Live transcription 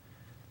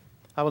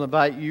I will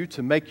invite you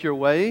to make your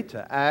way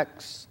to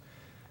Acts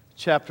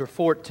chapter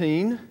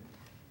 14.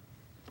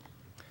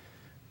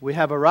 We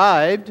have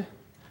arrived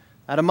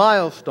at a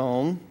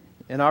milestone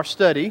in our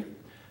study,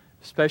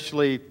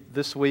 especially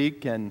this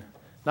week and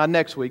not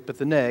next week, but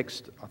the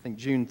next, I think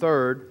June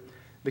 3rd,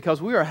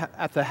 because we are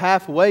at the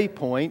halfway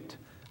point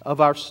of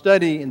our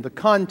study in the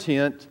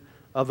content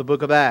of the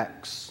book of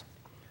Acts.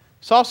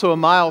 It's also a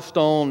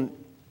milestone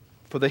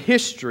for the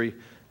history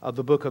of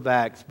the book of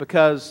Acts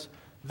because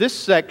this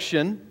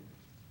section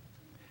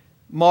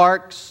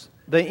marks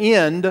the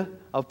end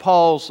of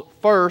Paul's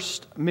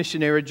first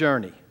missionary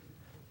journey.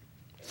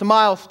 It's a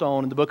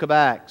milestone in the book of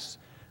Acts.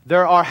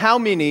 There are how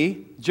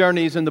many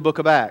journeys in the book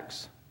of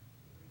Acts?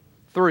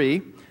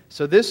 3.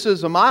 So this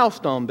is a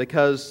milestone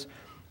because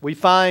we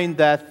find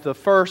that the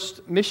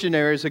first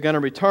missionaries are going to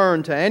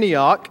return to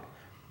Antioch,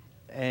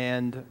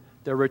 and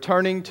they're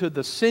returning to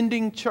the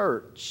sending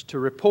church to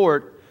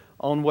report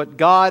on what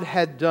God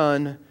had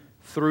done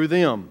through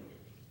them.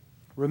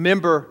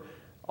 Remember,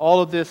 all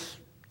of this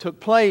took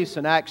place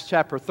in Acts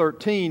chapter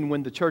 13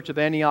 when the church of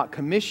Antioch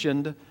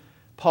commissioned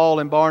Paul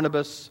and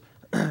Barnabas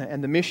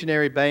and the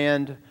missionary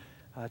band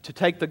to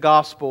take the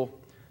gospel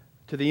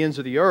to the ends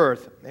of the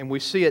earth. And we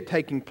see it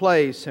taking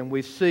place, and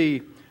we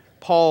see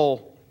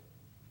Paul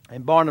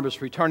and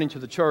Barnabas returning to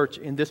the church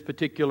in this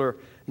particular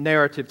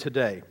narrative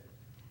today.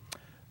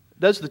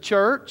 Does the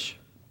church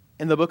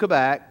in the book of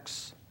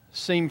Acts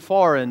seem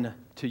foreign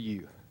to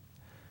you?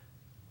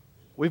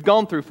 We've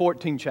gone through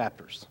 14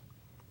 chapters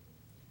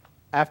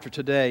after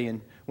today, and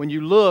when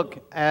you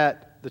look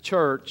at the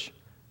church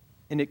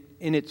in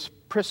its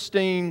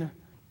pristine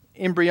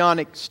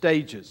embryonic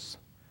stages,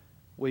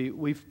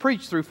 we've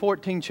preached through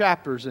 14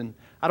 chapters, and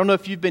I don't know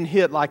if you've been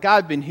hit like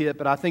I've been hit,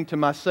 but I think to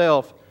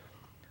myself,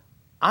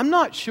 I'm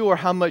not sure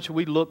how much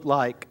we look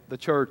like the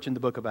church in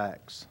the book of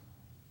Acts.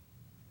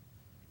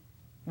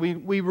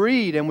 We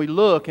read and we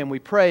look and we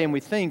pray and we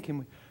think,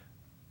 and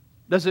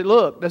does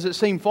it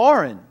seem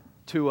foreign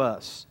to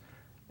us?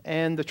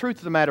 And the truth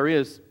of the matter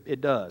is, it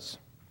does.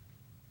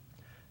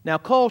 Now,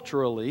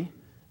 culturally,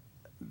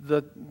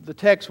 the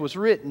text was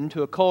written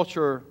to a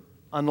culture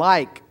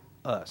unlike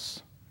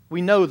us.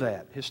 We know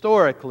that.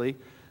 Historically,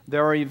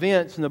 there are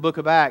events in the book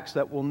of Acts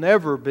that will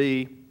never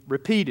be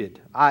repeated,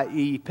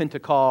 i.e.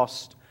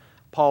 Pentecost,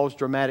 Paul's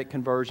dramatic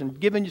conversion.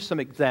 Giving you some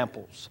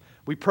examples.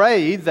 We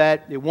pray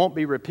that it won't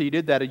be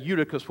repeated, that a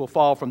Eutychus will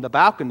fall from the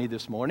balcony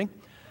this morning.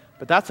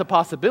 But that's a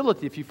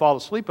possibility if you fall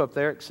asleep up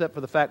there, except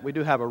for the fact we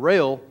do have a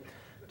rail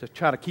to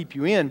try to keep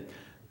you in.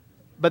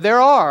 But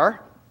there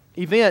are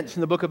events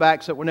in the book of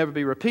Acts that will never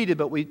be repeated,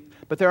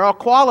 but there are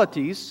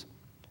qualities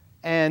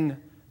and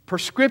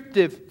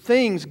prescriptive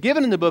things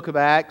given in the book of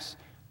Acts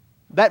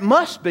that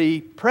must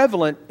be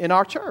prevalent in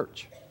our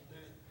church.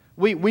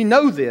 We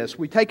know this.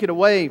 We take it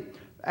away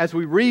as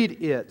we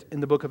read it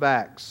in the book of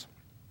Acts.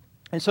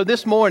 And so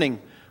this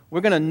morning,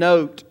 we're going to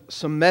note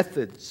some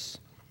methods,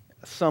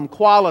 some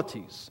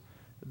qualities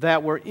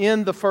that were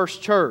in the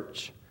first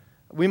church.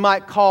 We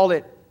might call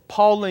it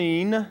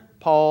Pauline,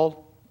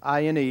 Paul,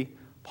 I-N-E,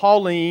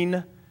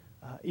 Pauline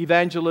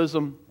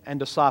evangelism and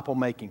disciple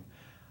making.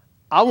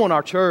 I want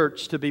our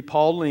church to be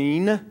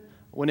Pauline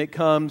when it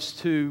comes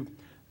to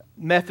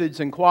methods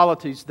and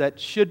qualities that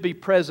should be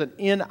present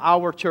in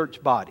our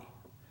church body.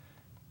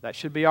 That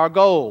should be our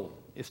goal,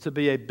 is to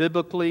be a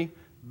biblically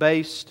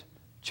based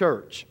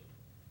church.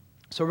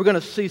 So we're going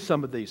to see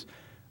some of these.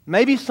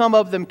 Maybe some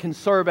of them can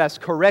serve as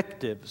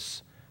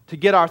correctives to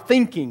get our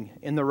thinking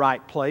in the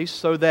right place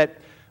so that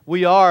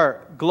we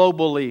are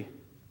globally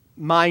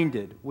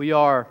minded. We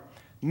are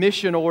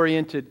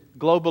mission-oriented,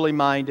 globally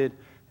minded,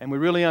 and we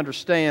really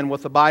understand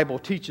what the Bible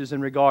teaches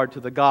in regard to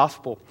the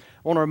gospel.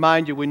 I want to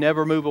remind you, we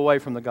never move away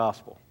from the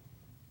gospel.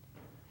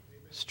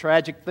 It's a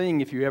tragic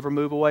thing if you ever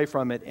move away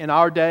from it. In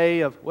our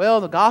day of,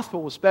 the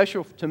gospel was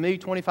special to me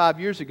 25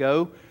 years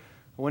ago.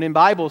 When in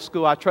Bible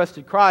school I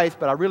trusted Christ,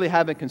 but I really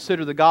haven't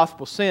considered the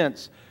gospel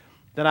since,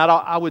 then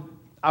I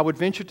would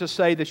venture to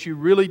say that you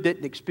really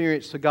didn't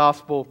experience the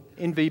gospel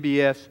in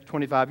VBS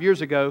 25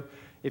 years ago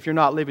if you're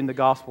not living the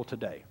gospel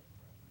today.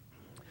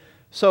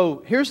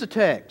 So here's the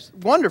text.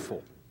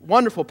 Wonderful,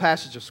 wonderful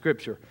passage of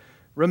Scripture.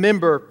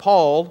 Remember,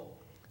 Paul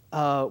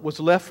was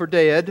left for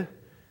dead.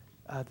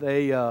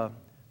 They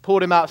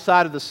pulled him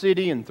outside of the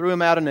city and threw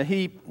him out in a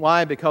heap.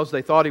 Why? Because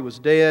they thought he was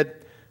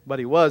dead, but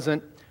he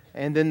wasn't.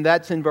 And then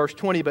that's in verse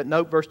 20, but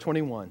note verse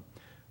 21.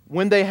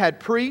 When they had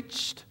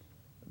preached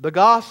the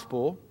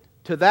gospel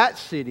to that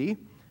city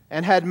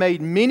and had made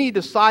many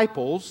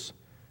disciples,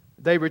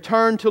 they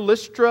returned to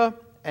Lystra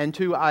and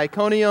to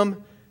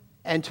Iconium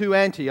and to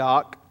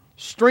Antioch,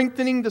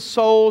 strengthening the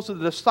souls of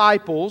the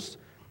disciples,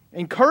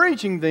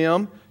 encouraging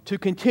them to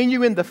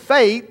continue in the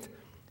faith,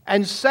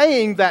 and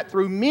saying that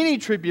through many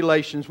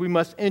tribulations we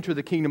must enter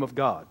the kingdom of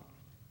God.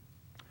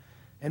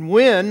 And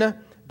when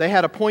they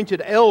had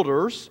appointed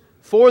elders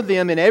for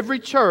them in every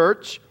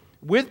church,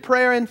 with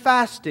prayer and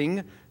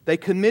fasting, they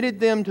committed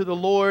them to the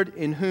Lord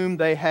in whom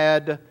they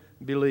had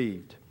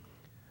believed.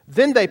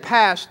 Then they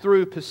passed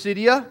through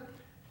Pisidia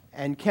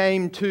and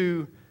came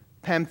to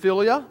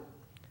Pamphylia,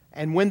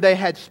 And when they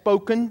had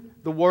spoken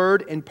the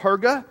word in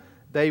Perga,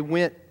 they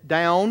went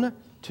down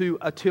to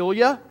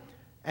Attalia,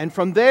 and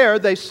from there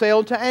they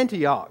sailed to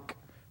Antioch,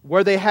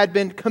 where they had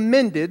been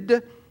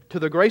commended to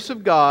the grace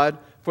of God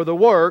for the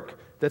work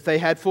that they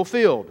had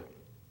fulfilled.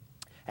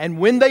 And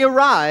when they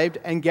arrived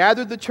and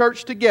gathered the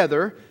church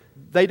together,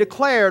 they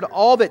declared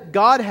all that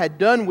God had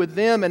done with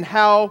them and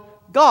how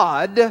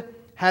God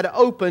had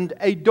opened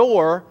a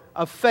door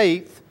of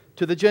faith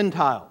to the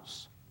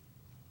Gentiles.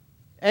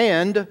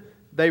 And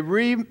they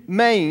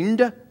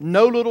remained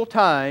no little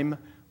time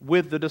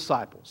with the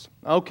disciples.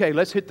 Okay,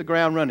 let's hit the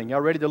ground running.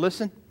 Y'all ready to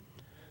listen?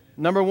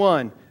 Number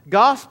one,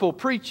 gospel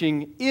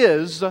preaching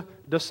is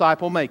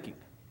disciple making.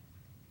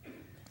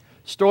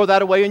 Store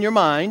that away in your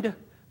mind.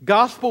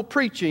 Gospel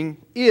preaching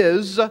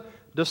is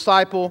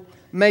disciple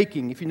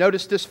making. If you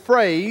notice this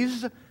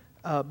phrase,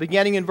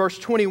 beginning in verse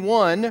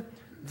 21,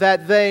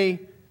 that they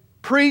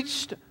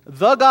preached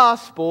the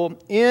gospel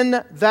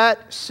in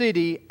that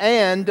city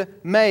and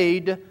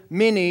made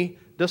many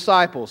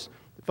disciples.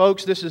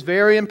 Folks, this is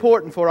very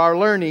important for our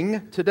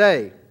learning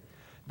today.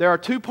 There are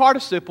two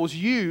participles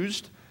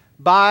used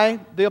by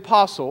the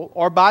apostle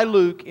or by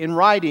Luke in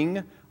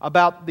writing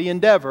about the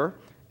endeavor,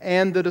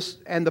 and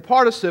the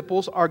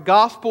participles are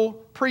gospel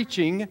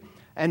preaching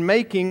and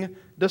making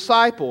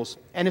disciples.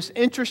 And it's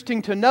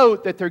interesting to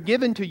note that they're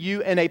given to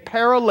you in a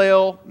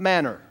parallel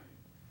manner.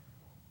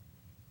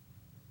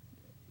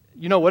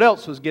 You know what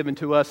else was given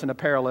to us in a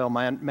parallel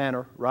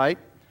manner, right?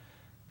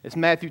 It's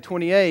Matthew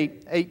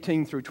 28,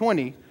 18 through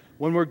 20,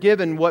 when we're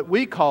given what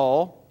we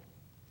call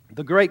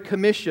the Great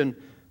Commission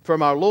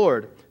from our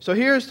Lord. So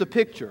here's the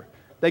picture.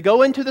 They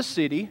go into the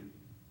city,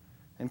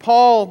 and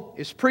Paul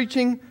is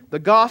preaching the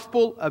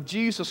gospel of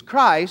Jesus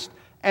Christ,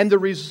 and the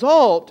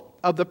result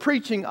of the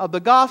preaching of the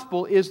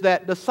gospel is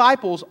that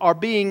disciples are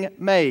being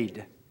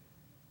made.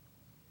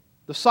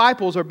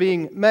 Disciples are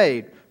being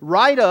made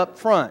right up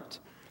front.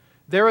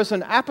 There is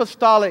an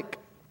apostolic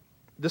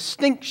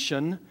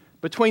distinction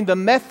between the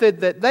method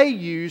that they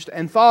used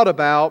and thought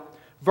about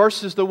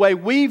versus the way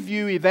we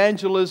view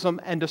evangelism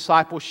and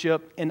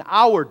discipleship in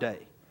our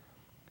day.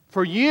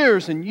 For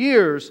years and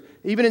years,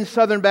 even in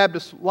Southern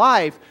Baptist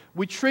life,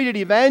 we treated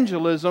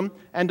evangelism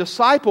and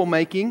disciple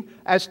making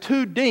as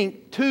two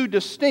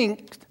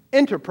distinct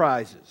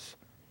enterprises.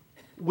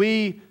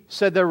 We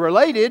said they're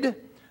related,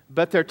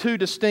 but they're two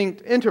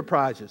distinct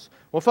enterprises.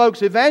 Well,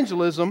 folks,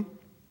 evangelism,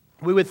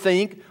 we would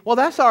think, well,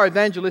 that's our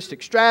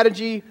evangelistic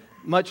strategy,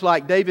 much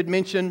like David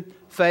mentioned,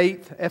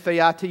 faith,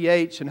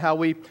 F-A-I-T-H, and how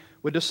we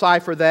would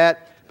decipher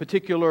that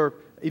particular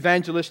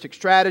evangelistic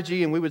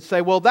strategy, and we would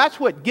say, well, that's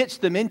what gets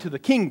them into the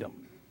kingdom.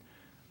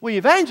 We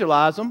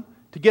evangelize them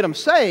to get them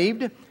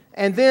saved,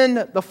 and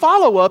then the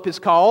follow-up is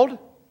called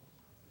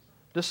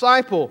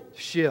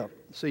discipleship.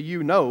 So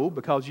you know,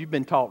 because you've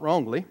been taught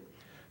wrongly.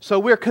 So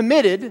we're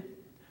committed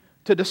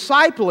to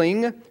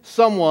discipling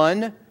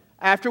someone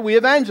after we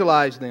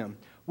evangelize them.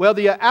 Well,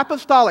 the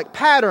apostolic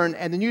pattern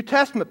and the New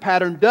Testament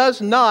pattern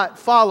does not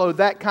follow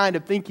that kind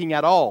of thinking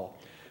at all.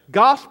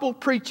 Gospel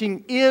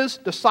preaching is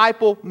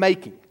disciple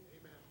making.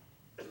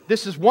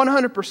 This is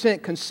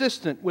 100%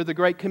 consistent with the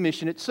Great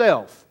Commission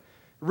itself.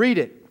 Read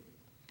it.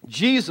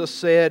 Jesus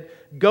said,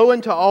 "Go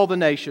into all the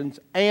nations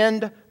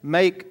and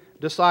make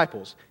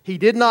disciples." He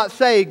did not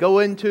say, "Go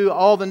into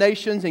all the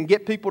nations and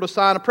get people to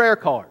sign a prayer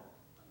card."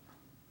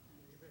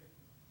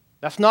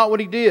 That's not what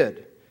He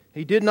did.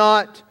 He did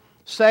not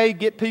say,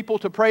 "Get people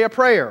to pray a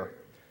prayer."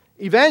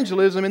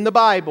 Evangelism in the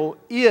Bible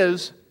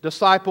is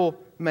disciple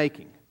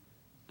making.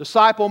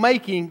 Disciple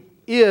making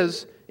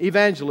is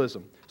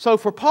evangelism. So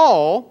for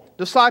Paul,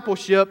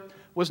 discipleship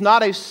was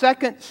not a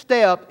second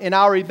step in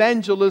our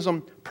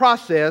evangelism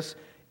process.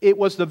 It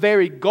was the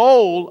very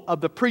goal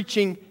of the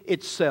preaching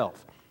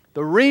itself.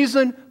 The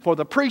reason for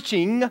the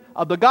preaching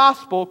of the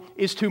gospel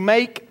is to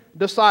make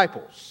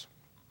disciples.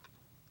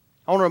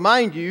 I want to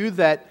remind you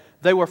that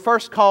they were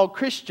first called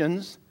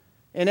Christians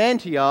in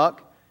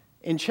Antioch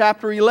in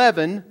chapter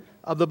 11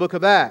 of the book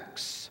of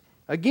Acts.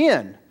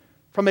 Again,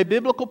 from a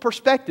biblical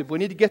perspective, we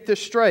need to get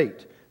this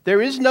straight.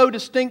 There is no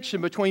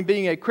distinction between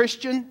being a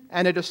Christian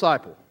and a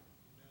disciple.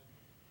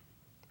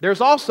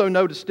 There's also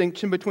no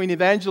distinction between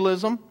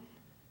evangelism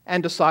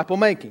and disciple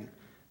making.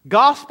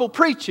 Gospel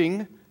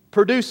preaching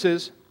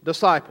produces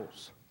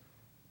disciples.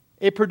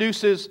 It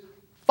produces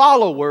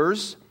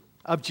followers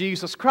of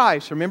Jesus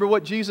Christ. Remember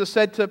what Jesus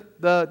said to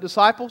the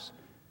disciples?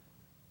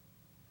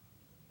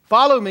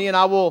 Follow me and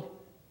I will...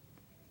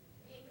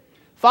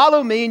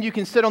 Follow me and you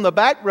can sit on the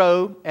back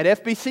row at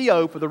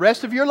FBCO for the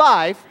rest of your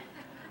life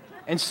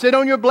and sit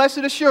on your blessed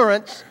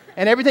assurance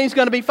and everything's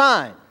going to be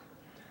fine.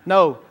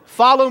 No,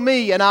 follow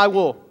me and I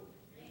will.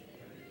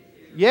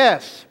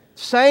 Yes,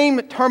 same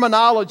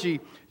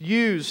terminology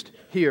used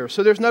here.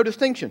 So there's no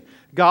distinction.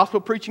 Gospel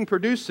preaching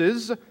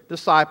produces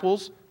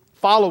disciples,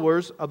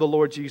 followers of the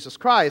Lord Jesus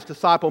Christ.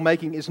 Disciple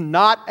making is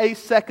not a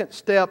second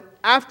step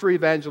after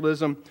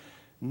evangelism.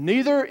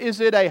 Neither is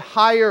it a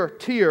higher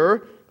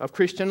tier of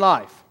Christian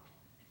life.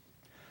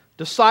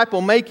 Disciple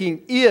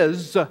making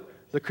is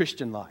the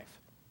Christian life.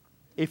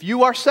 If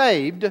you are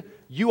saved,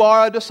 you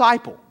are a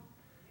disciple.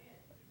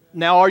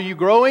 Now, are you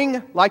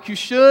growing like you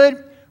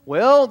should?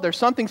 Well, there's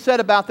something said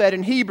about that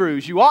in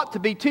Hebrews. You ought to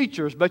be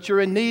teachers, but you're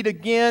in need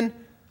again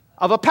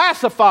of a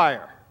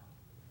pacifier.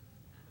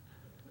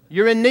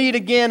 You're in need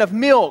again of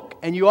milk,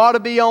 and you ought to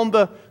be on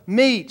the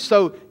meat.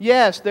 So,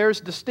 yes,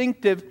 there's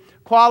distinctive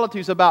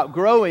qualities about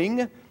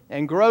growing,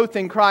 and growth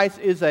in Christ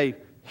is a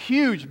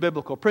huge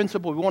biblical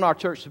principle. We want our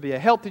church to be a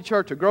healthy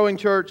church, a growing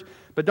church,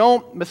 but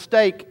don't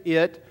mistake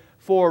it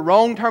for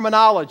wrong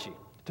terminology,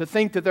 to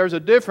think that there's a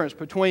difference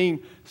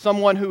between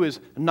someone who is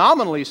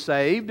nominally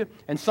saved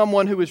and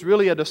someone who is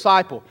really a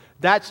disciple.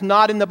 That's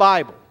not in the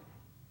Bible.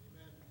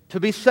 To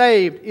be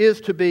saved is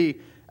to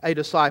be a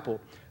disciple.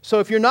 So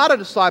if you're not a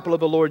disciple of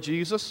the Lord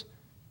Jesus,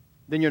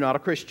 then you're not a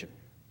Christian.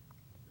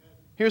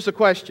 Here's the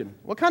question.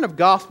 What kind of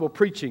gospel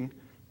preaching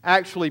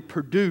actually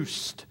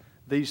produced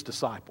these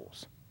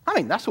disciples? I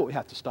mean, that's what we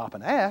have to stop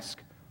and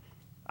ask.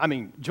 I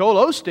mean,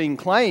 Joel Osteen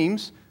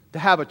claims to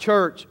have a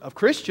church of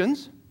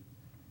Christians,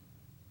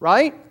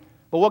 right?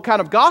 But what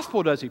kind of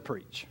gospel does he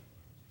preach?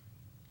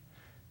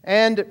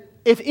 And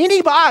if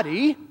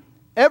anybody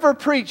ever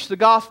preached the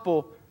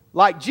gospel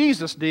like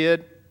Jesus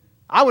did,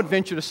 I would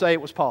venture to say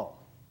it was Paul.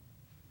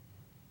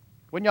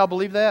 Wouldn't y'all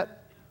believe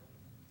that?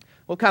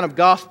 What kind of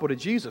gospel did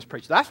Jesus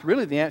preach? That's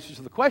really the answer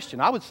to the question.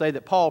 I would say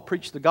that Paul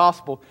preached the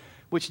gospel,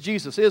 which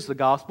Jesus is the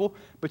gospel,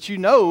 but you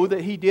know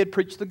that he did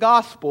preach the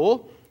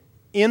gospel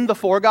in the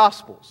four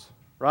gospels,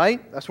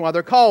 right? That's why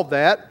they're called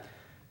that.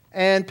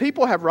 And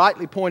people have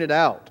rightly pointed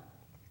out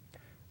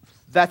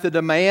that the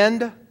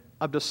demand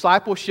of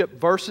discipleship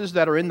verses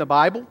that are in the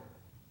Bible,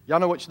 y'all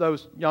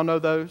know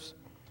those?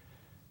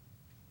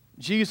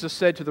 Jesus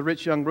said to the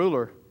rich young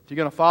ruler, if you're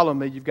going to follow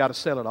me, you've got to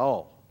sell it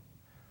all.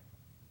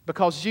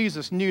 Because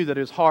Jesus knew that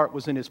his heart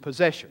was in his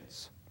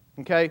possessions.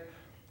 Okay?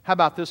 How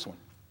about this one?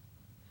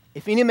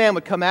 If any man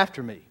would come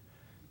after me,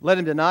 let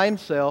him deny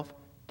himself,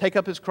 take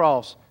up his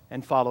cross,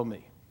 and follow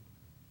me.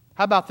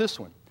 How about this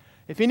one?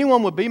 If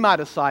anyone would be my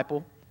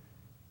disciple,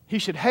 he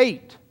should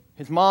hate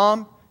his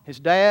mom, his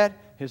dad,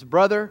 his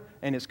brother,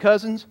 and his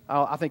cousins.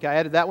 I think I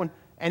added that one.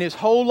 And his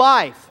whole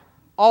life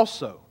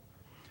also.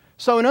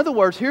 So in other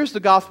words, here's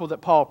the gospel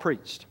that Paul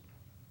preached.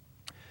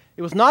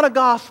 It was not a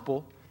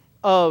gospel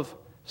of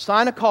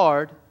sign a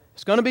card,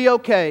 it's going to be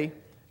okay,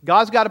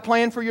 God's got a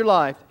plan for your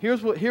life.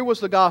 Here was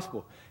the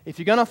gospel. If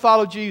you're going to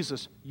follow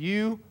Jesus,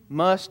 you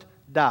must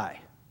die.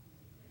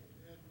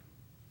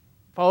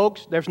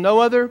 Folks, there's no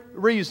other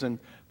reason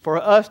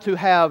for us to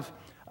have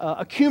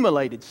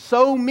accumulated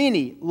so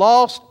many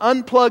lost,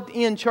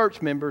 unplugged-in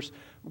church members.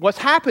 What's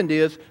happened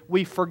is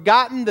we've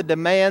forgotten the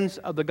demands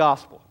of the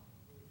gospel.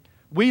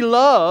 We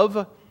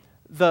love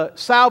the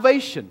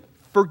salvation,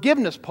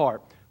 forgiveness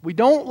part. We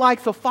don't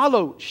like the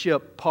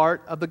fellowship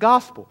part of the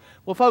gospel.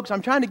 Well, folks,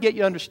 I'm trying to get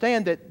you to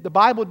understand that the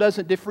Bible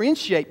doesn't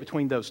differentiate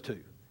between those two.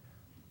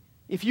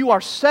 If you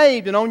are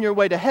saved and on your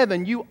way to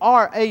heaven, you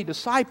are a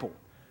disciple,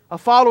 a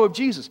follower of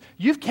Jesus.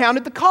 You've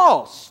counted the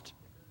cost.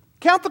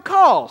 Count the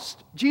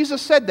cost.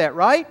 Jesus said that,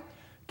 right?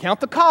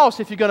 Count the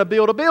cost if you're going to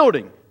build a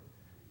building.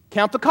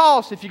 Count the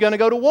cost if you're going to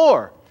go to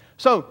war.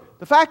 So,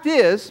 the fact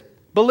is,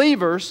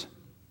 believers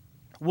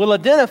will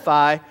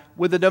identify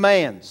with the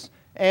demands.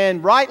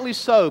 And rightly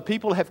so,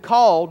 people have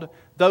called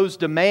those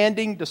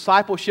demanding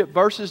discipleship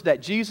verses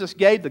that Jesus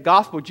gave, the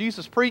gospel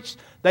Jesus preached,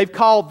 they've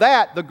called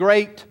that the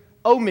great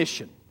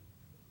omission.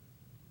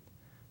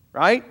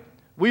 Right?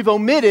 We've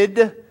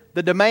omitted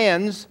the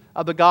demands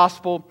of the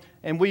gospel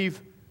and we've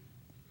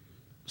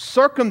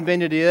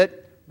circumvented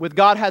it with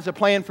God has a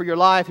plan for your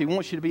life. He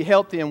wants you to be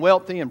healthy and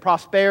wealthy and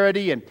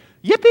prosperity and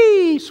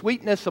yippee,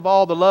 sweetness of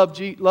all the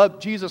love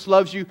Jesus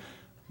loves you.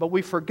 But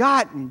we've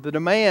forgotten the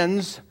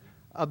demands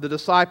of the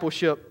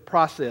discipleship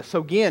process.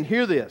 So again,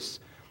 hear this.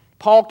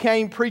 Paul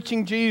came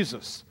preaching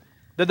Jesus,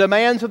 the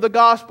demands of the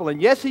gospel.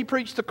 And yes, he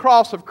preached the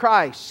cross of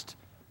Christ.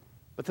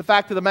 But the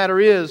fact of the matter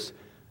is,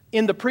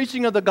 in the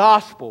preaching of the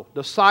gospel,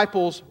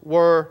 disciples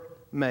were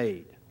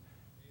made.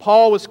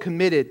 Paul was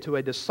committed to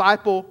a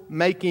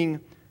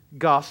disciple-making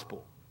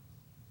gospel.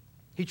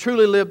 He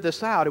truly lived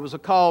this out. It was a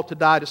call to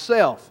die to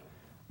self,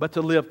 but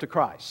to live to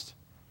Christ.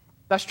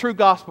 That's true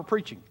gospel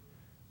preaching.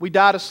 We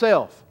die to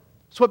self.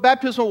 That's what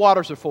baptismal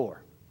waters are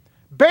for.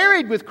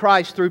 Buried with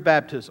Christ through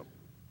baptism.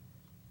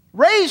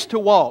 Raised to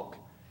walk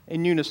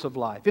in newness of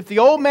life. If the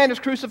old man is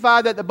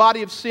crucified that the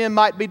body of sin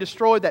might be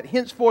destroyed, that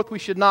henceforth we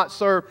should not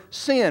serve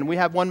sin. We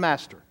have one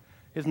master.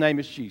 His name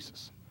is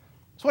Jesus.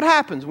 That's what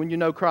happens when you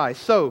know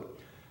Christ. So,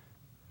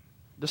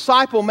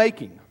 disciple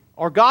making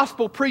or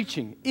gospel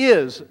preaching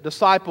is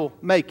disciple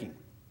making.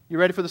 You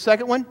ready for the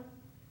second one?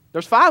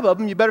 There's 5 of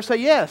them. You better say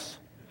yes.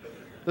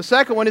 The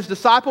second one is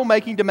disciple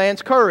making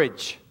demands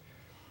courage.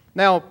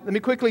 Now, let me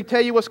quickly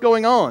tell you what's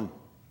going on.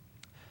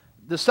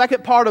 The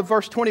second part of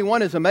verse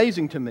 21 is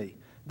amazing to me.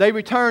 They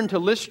returned to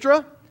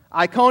Lystra,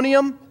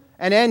 Iconium,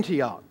 and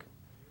Antioch.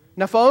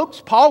 Now, folks,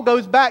 Paul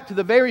goes back to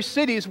the very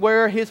cities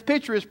where his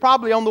picture is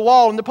probably on the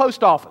wall in the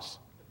post office.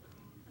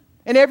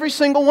 And every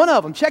single one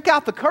of them. Check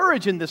out the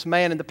courage in this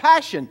man and the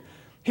passion.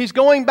 He's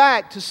going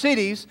back to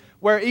cities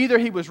where either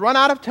he was run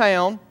out of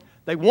town,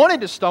 they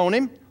wanted to stone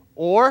him,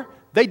 or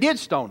they did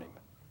stone him.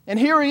 And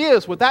here he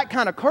is with that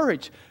kind of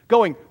courage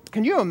going,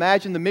 can you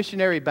imagine the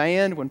missionary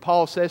band when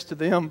Paul says to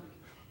them,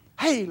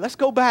 hey, let's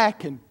go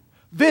back and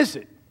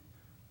visit.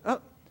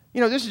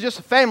 This is just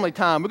a family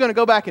time. We're going to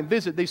go back and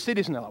visit these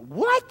cities. And they're like,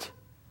 what?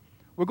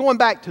 We're going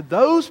back to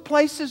those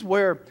places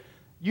where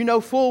you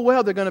know full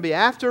well they're going to be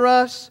after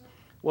us?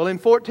 Well, in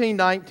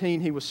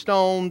 14:19, he was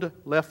stoned,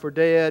 left for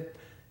dead.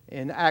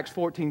 In Acts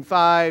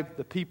 14:5,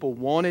 the people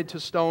wanted to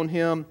stone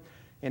him.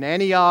 In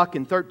Antioch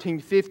in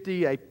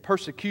 1350, a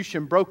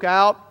persecution broke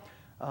out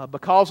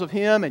because of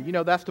him. And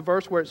that's the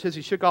verse where it says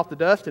he shook off the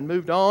dust and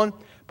moved on.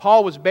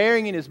 Paul was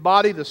bearing in his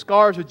body the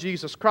scars of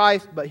Jesus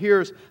Christ, but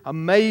here's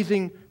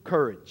amazing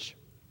courage.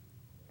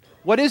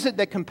 What is it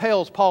that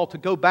compels Paul to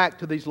go back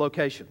to these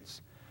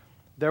locations?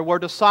 There were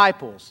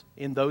disciples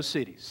in those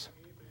cities.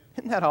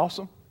 Isn't that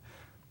awesome?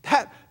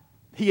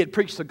 He had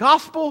preached the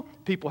gospel,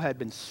 people had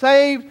been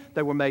saved,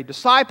 they were made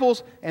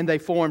disciples, and they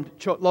formed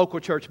local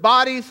church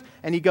bodies.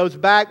 And he goes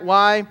back.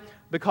 Why?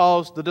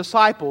 Because the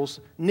disciples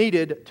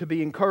needed to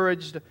be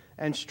encouraged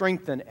and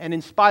strengthened. And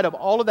in spite of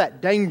all of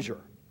that danger,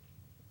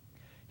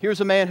 here's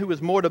a man who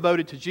was more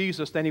devoted to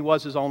Jesus than he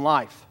was his own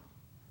life.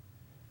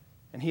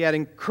 And he had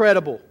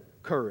incredible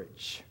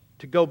courage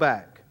to go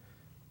back.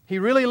 He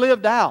really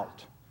lived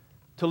out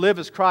to live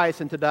as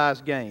Christ and to die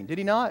as gain. Did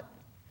he not?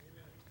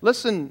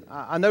 Listen,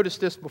 I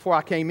noticed this before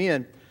I came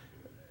in.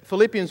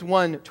 Philippians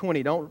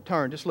 1:20, don't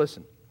turn, just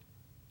listen.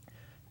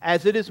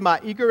 As it is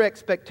my eager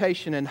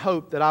expectation and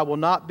hope that I will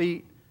not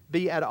be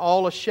at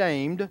all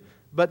ashamed,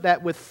 but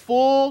that with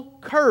full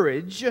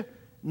courage,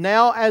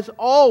 now as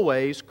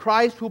always,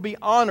 Christ will be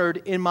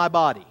honored in my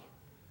body.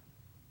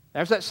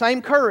 There's that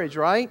same courage,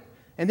 right?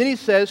 And then he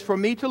says, for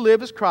me to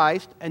live as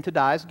Christ and to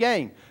die as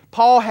gain.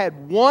 Paul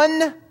had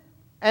one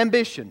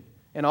ambition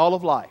in all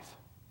of life,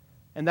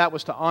 and that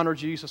was to honor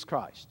Jesus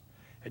Christ.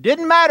 It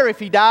didn't matter if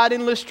he died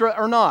in Lystra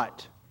or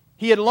not.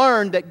 He had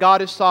learned that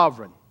God is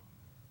sovereign.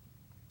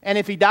 And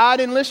if he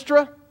died in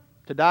Lystra,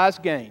 to die is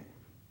gain.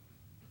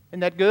 Isn't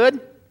that good?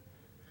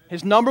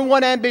 His number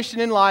one ambition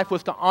in life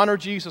was to honor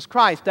Jesus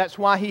Christ. That's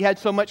why he had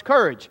so much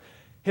courage.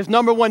 His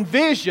number one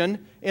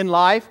vision in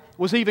life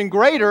was even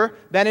greater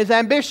than his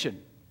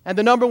ambition. And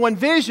the number one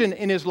vision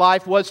in his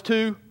life was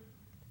to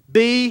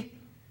be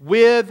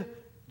with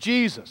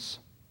Jesus.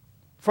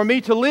 For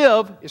me to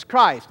live is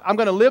Christ. I'm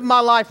going to live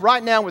my life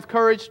right now with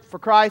courage for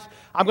Christ.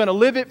 I'm going to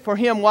live it for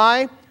Him.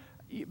 Why?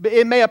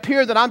 It may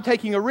appear that I'm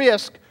taking a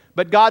risk,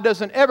 but God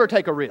doesn't ever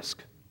take a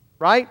risk,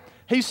 right?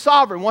 He's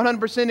sovereign,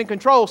 100% in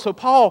control. So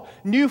Paul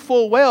knew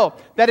full well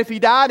that if he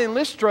died in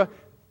Lystra,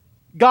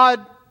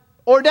 God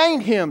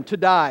ordained him to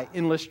die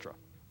in Lystra.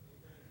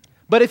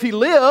 But if he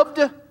lived,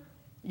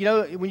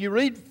 when you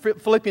read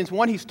Philippians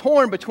 1, he's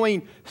torn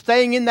between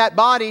staying in that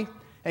body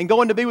and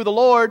going to be with the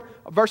Lord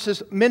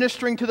versus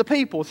ministering to the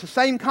people. It's the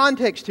same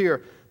context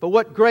here, but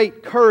what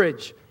great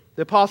courage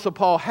the Apostle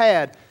Paul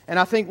had. And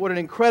I think what an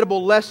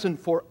incredible lesson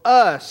for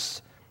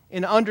us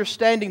in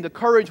understanding the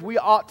courage we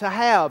ought to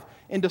have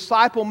in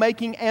disciple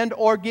making and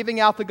or giving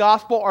out the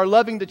gospel or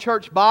loving the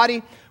church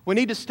body. We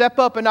need to step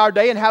up in our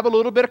day and have a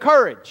little bit of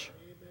courage.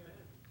 Amen.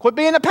 Quit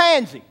being a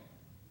pansy.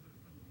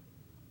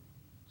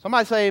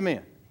 Somebody say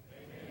amen.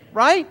 Amen.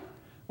 Right?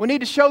 We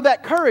need to show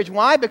that courage.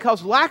 Why?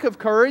 Because lack of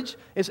courage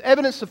is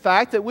evidence of the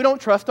fact that we don't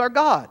trust our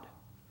God.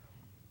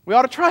 We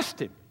ought to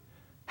trust Him.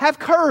 Have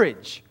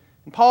courage.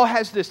 And Paul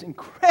has this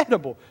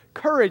incredible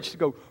courage to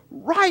go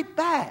right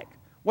back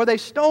where they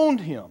stoned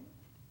him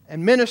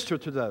and minister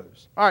to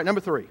those. All right,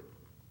 number 3.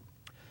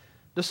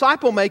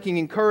 Disciple making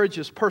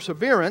encourages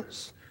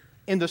perseverance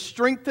in the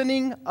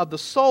strengthening of the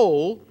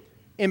soul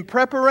in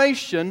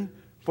preparation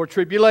for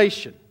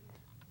tribulation.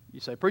 You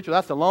say, preacher,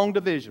 that's a long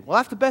division. Well,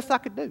 that's the best I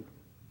could do,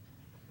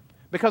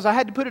 because I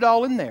had to put it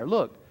all in there.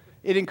 Look,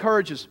 it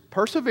encourages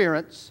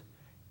perseverance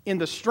in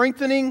the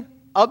strengthening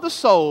of the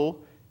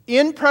soul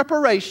in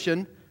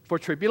preparation for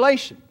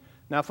tribulation.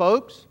 Now,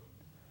 folks,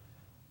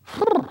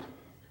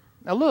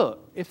 now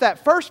look, if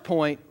that first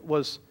point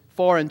was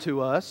foreign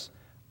to us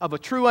of a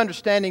true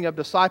understanding of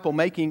disciple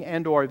making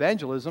and or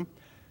evangelism,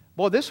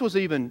 boy, this is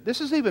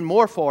even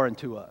more foreign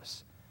to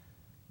us.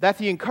 That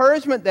the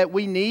encouragement that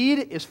we need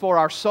is for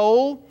our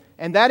soul,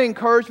 and that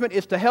encouragement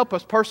is to help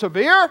us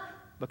persevere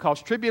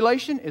because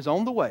tribulation is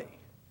on the way.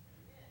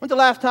 When's the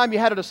last time you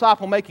had a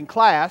disciple-making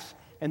class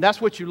and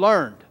that's what you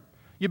learned?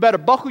 You better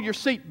buckle your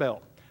seatbelt,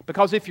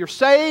 because if you're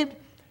saved,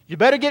 you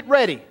better get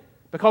ready,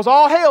 because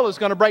all hell is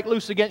going to break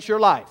loose against your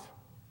life.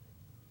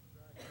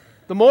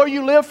 The more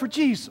you live for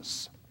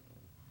Jesus,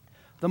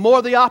 the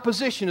more the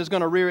opposition is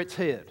going to rear its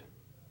head.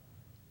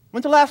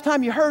 When's the last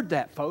time you heard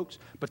that, folks?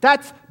 But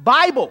that's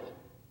Bible.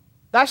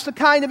 That's the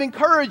kind of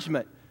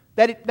encouragement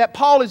that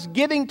Paul is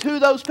giving to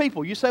those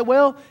people. You say,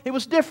 well, it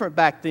was different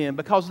back then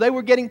because they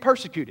were getting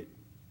persecuted.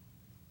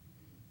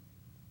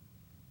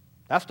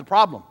 That's the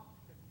problem.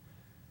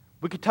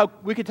 We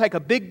could take a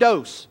big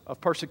dose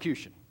of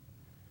persecution.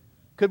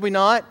 Could we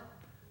not?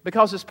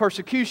 Because it's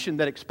persecution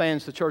that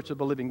expands the church of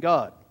the living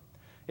God.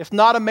 It's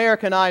not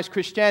Americanized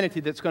Christianity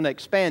that's going to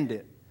expand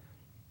it.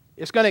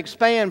 It's going to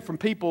expand from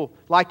people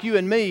like you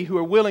and me who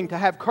are willing to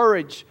have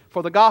courage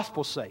for the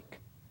gospel's sake.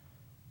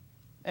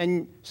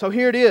 And so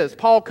here it is.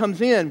 Paul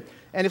comes in,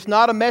 and it's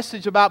not a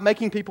message about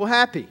making people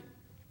happy.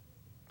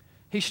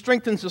 He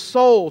strengthens the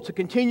soul to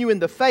continue in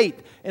the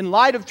faith in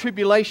light of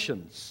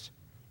tribulations.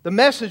 The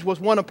message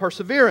was one of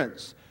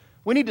perseverance.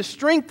 We need to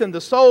strengthen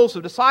the souls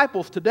of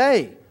disciples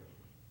today.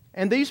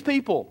 And these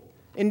people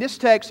in this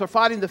text are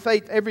fighting the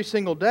faith every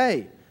single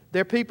day.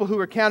 They're people who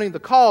are counting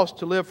the cost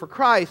to live for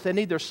Christ. They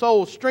need their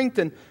souls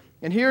strengthened.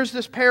 And here's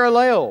this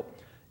parallel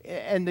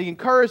and the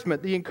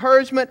encouragement. The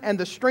encouragement and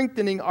the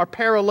strengthening are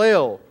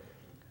parallel.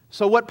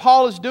 So what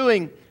Paul is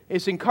doing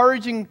is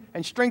encouraging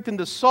and strengthening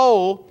the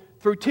soul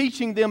through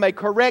teaching them a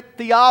correct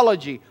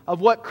theology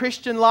of what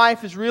Christian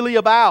life is really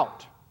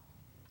about.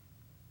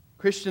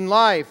 Christian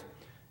life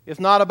is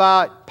not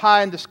about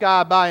pie in the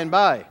sky by and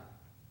by.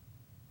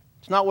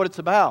 It's not what it's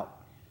about.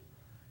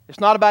 It's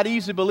not about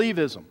easy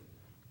believism.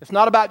 It's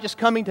not about just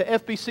coming to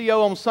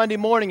FBCO on Sunday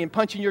morning and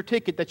punching your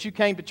ticket that you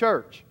came to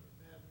church.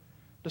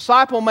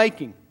 Disciple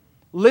making,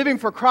 living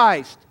for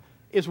Christ,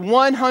 is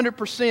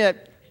 100%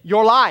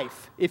 your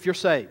life if you're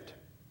saved.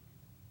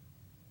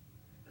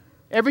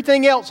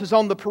 Everything else is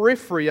on the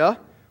periphery,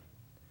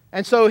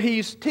 and so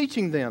he's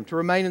teaching them to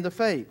remain in the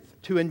faith,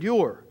 to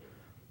endure.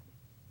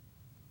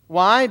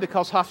 Why?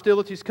 Because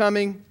hostility is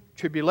coming,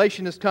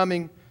 tribulation is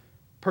coming,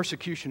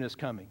 persecution is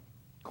coming.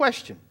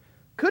 Question: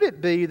 could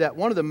it be that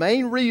one of the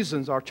main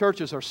reasons our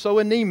churches are so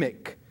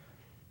anemic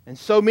and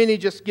so many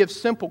just give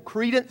simple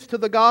credence to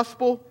the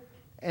gospel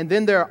and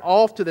then they're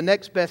off to the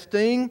next best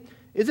thing?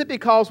 Is it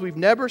because we've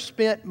never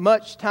spent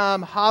much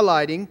time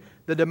highlighting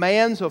the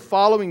demands of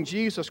following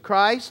Jesus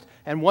Christ,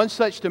 and one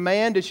such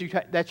demand is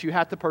that you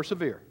have to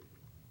persevere?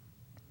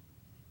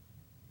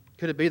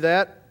 Could it be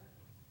that?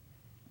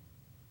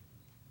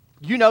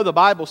 You know the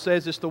Bible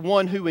says it's the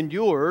one who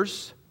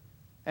endures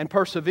and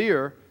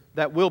persevere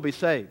that will be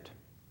saved.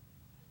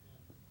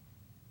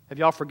 Have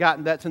y'all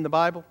forgotten that's in the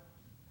Bible?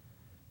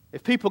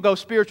 If people go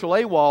spiritual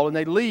AWOL and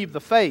they leave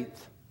the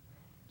faith,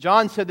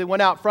 John said they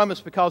went out from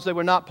us because they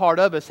were not part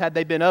of us. Had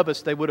they been of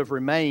us, they would have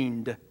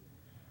remained.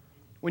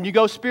 When you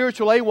go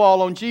spiritual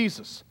AWOL on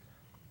Jesus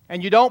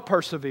and you don't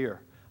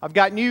persevere, I've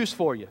got news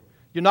for you.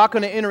 You're not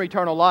going to enter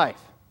eternal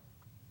life.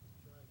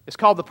 It's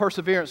called the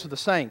perseverance of the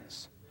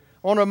saints.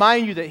 I want to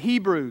remind you that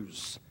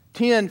Hebrews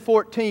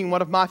 10:14,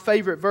 one of my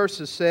favorite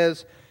verses,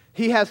 says,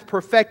 He has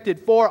perfected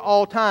for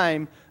all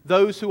time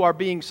those who are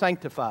being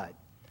sanctified.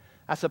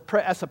 That's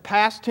a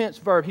past tense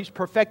verb. He's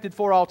perfected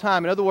for all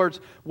time. In other words,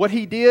 what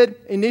He did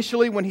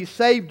initially when He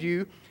saved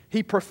you,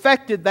 He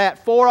perfected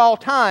that for all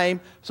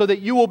time so that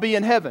you will be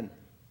in heaven.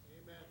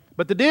 Amen.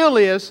 But the deal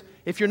is,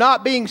 if you're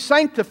not being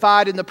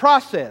sanctified in the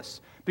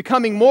process,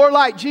 becoming more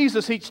like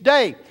Jesus each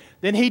day,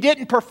 then He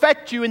didn't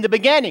perfect you in the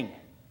beginning. Amen.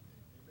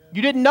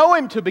 You didn't know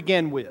Him to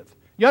begin with.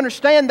 You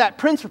understand that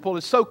principle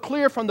is so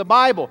clear from the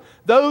Bible.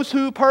 Those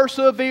who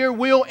persevere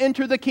will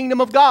enter the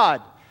kingdom of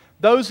God.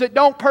 Those that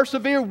don't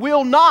persevere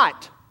will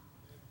not.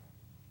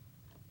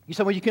 You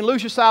say, well, you can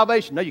lose your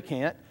salvation. No, you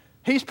can't.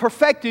 He's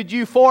perfected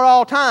you for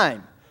all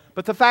time.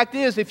 But the fact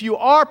is, if you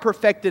are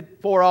perfected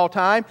for all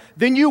time,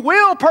 then you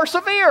will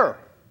persevere.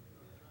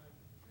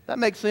 That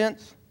makes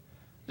sense?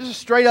 This is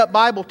straight up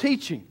Bible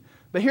teaching.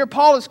 But here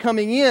Paul is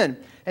coming in,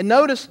 and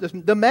notice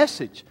the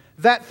message,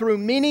 that through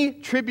many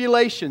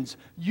tribulations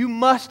you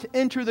must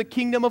enter the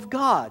kingdom of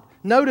God.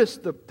 Notice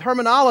the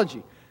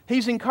terminology.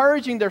 He's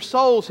encouraging their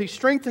souls. He's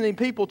strengthening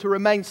people to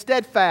remain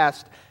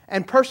steadfast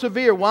and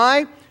persevere.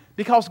 Why?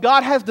 Because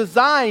God has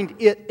designed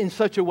it in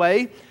such a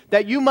way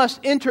that you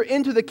must enter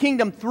into the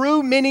kingdom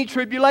through many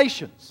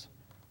tribulations.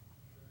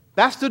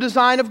 That's the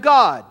design of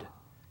God.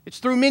 It's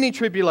through many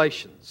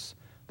tribulations.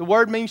 The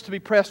word means to be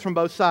pressed from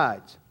both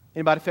sides.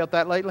 Anybody felt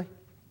that lately?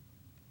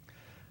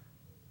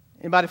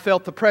 Anybody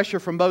felt the pressure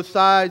from both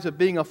sides of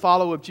being a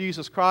follower of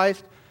Jesus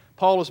Christ?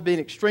 Paul is being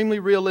extremely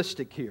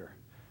realistic here.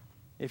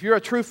 If you're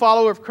a true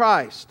follower of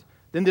Christ,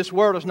 then this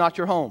world is not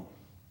your home.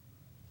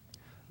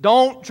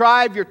 Don't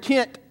drive your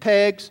tent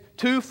pegs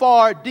too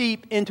far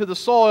deep into the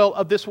soil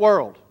of this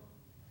world.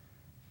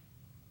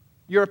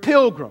 You're a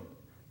pilgrim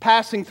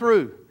passing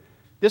through.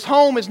 This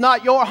home is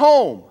not your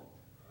home.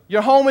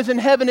 Your home is in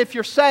heaven if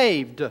you're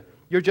saved.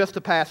 You're just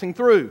a passing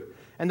through.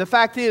 And the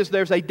fact is,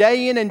 there's a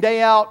day in and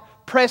day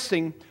out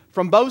pressing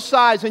from both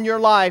sides in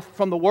your life,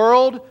 from the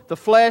world, the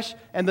flesh,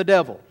 and the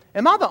devil.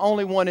 Am I the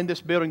only one in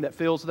this building that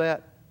feels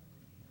that?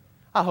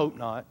 I hope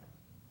not.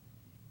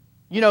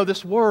 You know,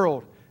 this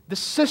world, this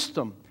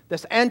system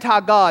that's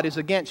anti-God is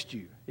against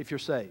you if you're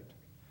saved.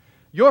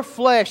 Your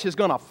flesh is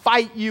going to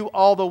fight you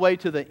all the way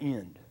to the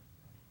end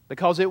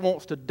because it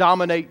wants to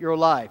dominate your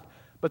life.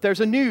 But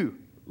there's a new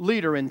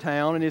leader in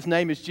town, and His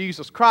name is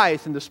Jesus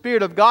Christ, and the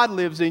Spirit of God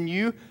lives in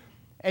you,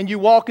 and you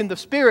walk in the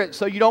Spirit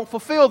so you don't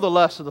fulfill the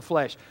lust of the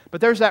flesh.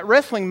 But there's that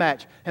wrestling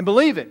match, and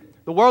believe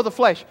it, the world of the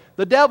flesh,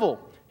 the devil,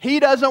 he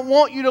doesn't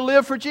want you to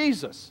live for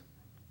Jesus.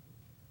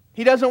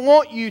 He doesn't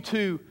want you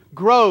to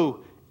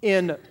grow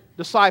in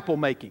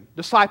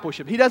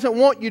discipleship. He doesn't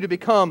want you to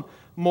become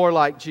more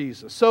like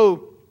Jesus.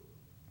 So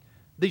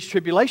These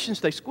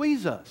tribulations, they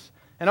squeeze us.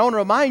 And I want to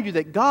remind you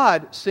that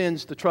God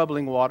sends the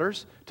troubling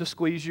waters to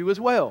squeeze you as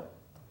well,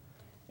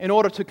 in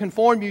order to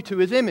conform you to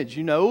His image.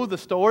 You know the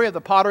story of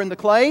the potter and the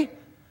clay?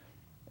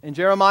 In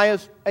Jeremiah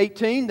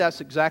 18, that's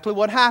exactly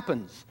what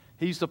happens.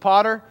 He's the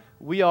potter,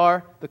 we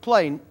are the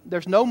clay.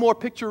 There's no more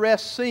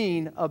picturesque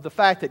scene of the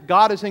fact that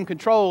God is in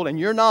control and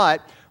you're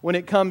not when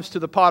it comes to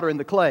the potter and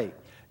the clay.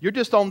 You're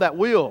just on that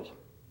wheel,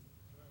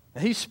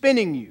 and He's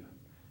spinning you.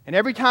 And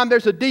every time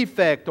there's a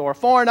defect or a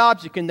foreign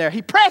object in there,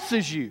 He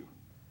presses you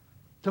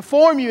to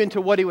form you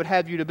into what He would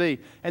have you to be.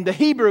 And the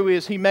Hebrew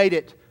is He made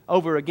it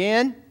over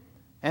again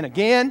and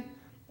again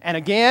and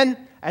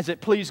again, as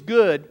it pleased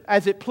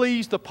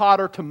the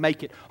potter to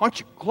make it.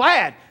 Aren't you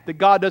glad that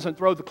God doesn't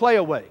throw the clay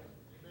away?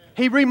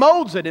 He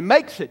remolds it and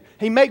makes it.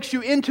 He makes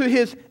you into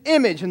His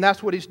image, and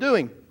that's what He's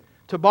doing.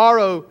 To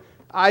borrow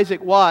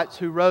Isaac Watts,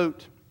 who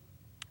wrote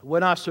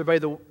When I Survey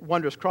the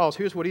Wondrous Cross,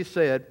 here's what he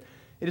said.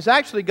 It is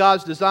actually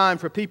God's design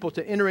for people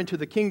to enter into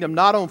the kingdom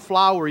not on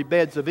flowery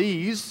beds of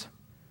ease,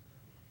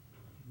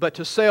 but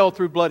to sail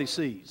through bloody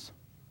seas.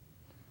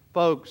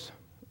 Folks,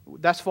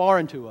 that's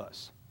foreign to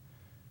us.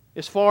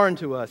 It's foreign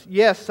to us.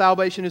 Yes,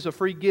 salvation is a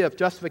free gift.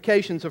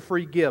 Justification is a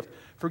free gift.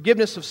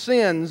 Forgiveness of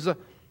sins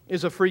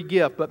is a free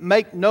gift. But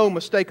make no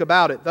mistake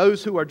about it.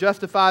 Those who are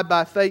justified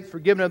by faith,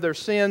 forgiven of their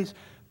sins,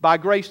 by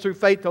grace through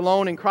faith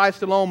alone in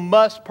Christ alone,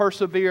 must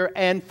persevere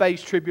and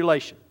face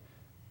tribulation.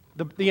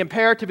 The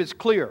imperative is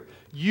clear.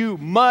 You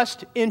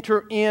must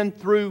enter in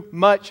through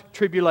much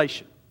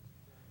tribulation.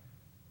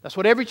 That's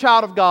what every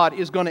child of God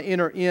is going to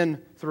enter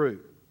in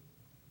through.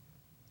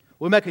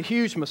 We make a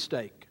huge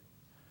mistake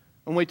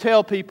when we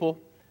tell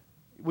people,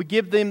 we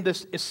give them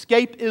this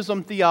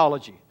escapism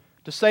theology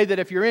to say that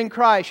if you're in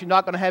Christ, you're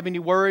not going to have any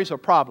worries or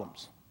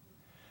problems.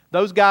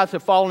 Those guys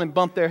have fallen and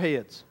bumped their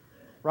heads,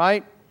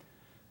 right?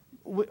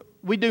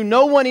 We do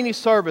no one any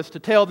service to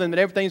tell them that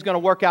everything's going to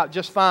work out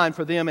just fine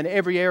for them in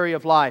every area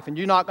of life, and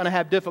you're not going to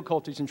have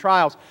difficulties and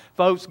trials.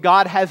 Folks,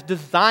 God has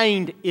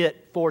designed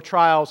it for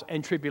trials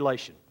and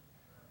tribulation.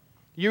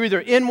 You're either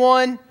in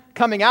one,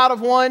 coming out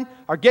of one,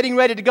 or getting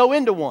ready to go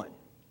into one.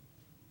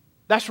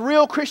 That's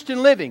real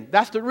Christian living.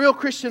 That's the real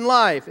Christian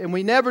life, and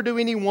we never do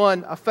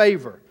anyone a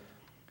favor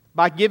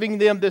by giving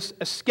them this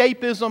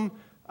escapism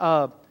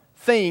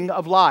thing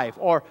of life,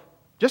 or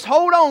just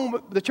hold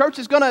on, the church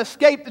is going to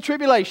escape the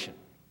tribulation.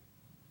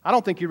 I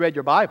don't think you read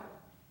your Bible.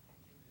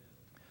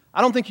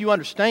 I don't think you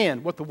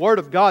understand what the Word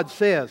of God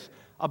says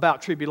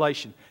about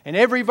tribulation. And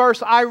every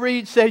verse I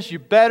read says you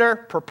better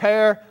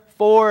prepare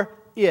for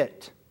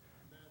it.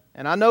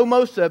 And I know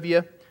most of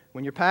you,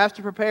 when your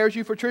pastor prepares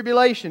you for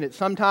tribulation, it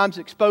sometimes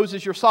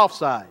exposes your soft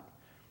side.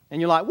 And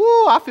you're like,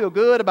 woo, I feel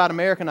good about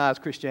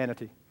Americanized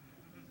Christianity.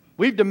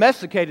 We've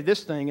domesticated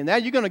this thing, and now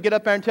you're going to get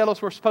up there and tell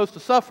us we're supposed to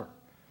suffer.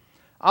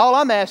 All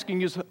I'm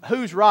asking is,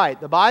 who's right,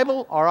 the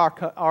Bible or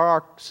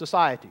our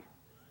society?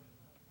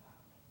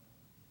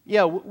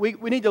 Yeah, we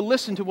need to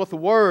listen to what the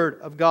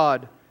Word of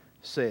God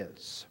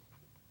says.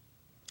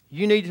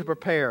 You need to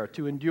prepare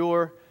to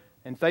endure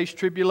and face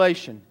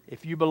tribulation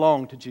if you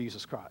belong to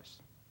Jesus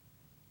Christ.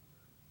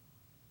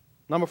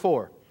 Number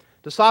 4,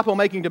 disciple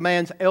making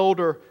demands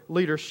elder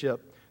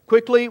leadership.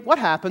 Quickly, what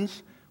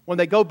happens when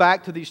they go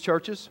back to these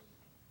churches?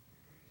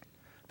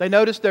 They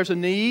notice there's a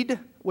need,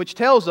 which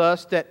tells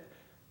us that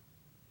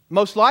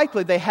most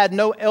likely they had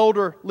no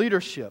elder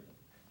leadership.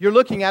 You're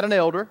looking at an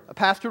elder, a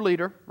pastor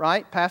leader,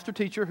 right? Pastor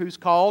teacher who's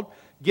called,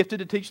 gifted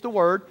to teach the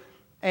Word,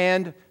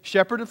 and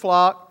shepherd the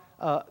flock.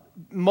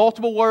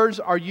 Multiple words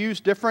are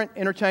used different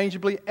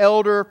interchangeably.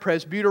 Elder,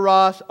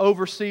 presbyteros,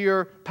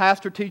 overseer,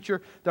 pastor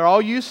teacher. They're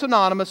all used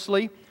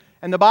synonymously.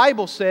 And the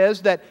Bible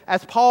says that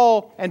as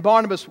Paul and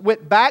Barnabas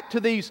went back to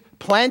these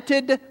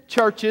planted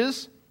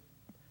churches,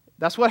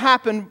 that's what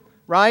happened,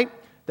 right?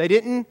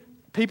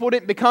 People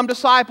didn't become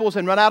disciples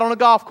and run out on a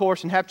golf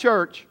course and have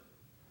church.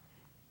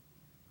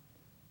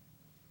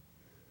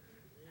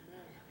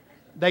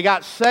 They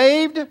got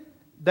saved,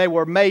 they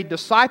were made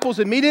disciples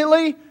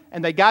immediately,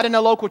 and they got in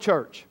a local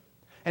church.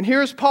 And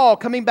here's Paul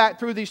coming back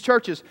through these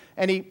churches,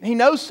 and he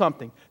knows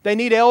something. They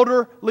need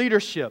elder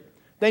leadership.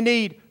 They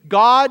need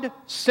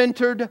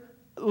God-centered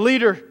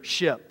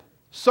leadership,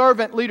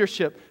 servant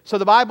leadership. So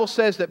the Bible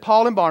says that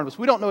Paul and Barnabas,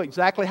 we don't know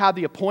exactly how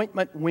the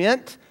appointment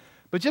went,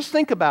 but just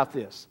think about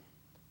this.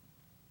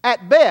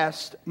 At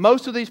best,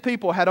 most of these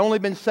people had only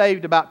been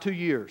saved about 2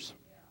 years.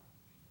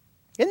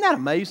 Isn't that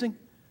amazing?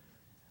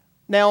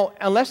 Now,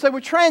 unless they were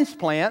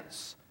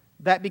transplants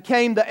that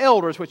became the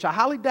elders, which I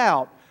highly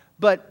doubt,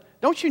 but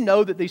don't you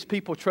know that these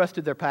people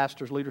trusted their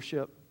pastor's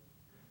leadership?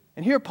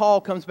 And here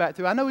Paul comes back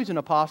through. I know he's an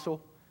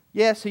apostle.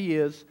 Yes, he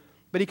is.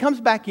 But he comes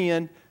back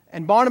in,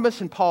 and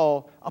Barnabas and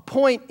Paul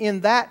appoint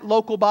in that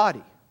local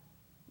body.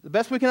 The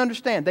best we can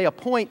understand, they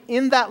appoint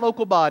in that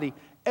local body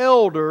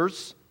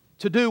elders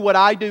to do what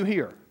I do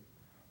here.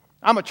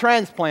 I'm a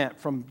transplant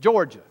from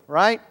Georgia,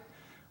 right?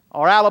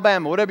 Or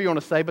Alabama, whatever you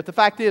want to say. But the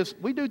fact is,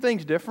 we do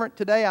things different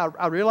today.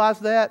 I realize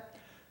that.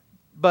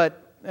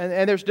 But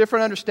there's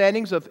different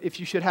understandings of if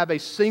you should have a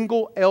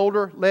single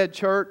elder-led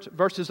church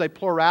versus a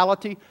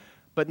plurality.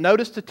 But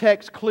notice the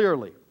text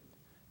clearly.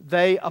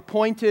 they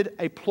appointed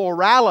a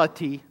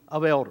plurality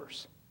of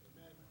elders.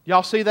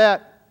 Y'all see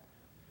that?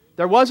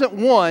 There wasn't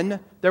one,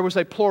 there was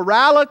a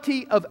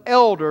plurality of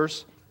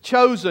elders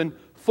chosen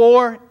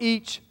for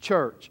each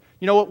church.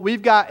 You know what?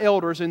 We've got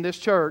elders in this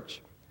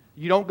church.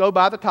 You don't go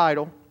by the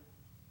title,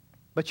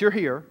 but you're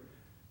here.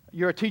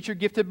 You're a teacher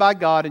gifted by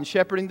God in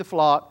shepherding the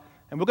flock,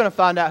 and we're going to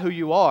find out who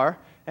you are.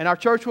 And our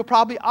church will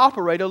probably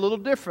operate a little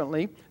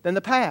differently than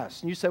the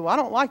past. And you say, well, I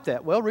don't like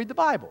that. Well, read the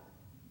Bible.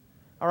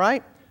 All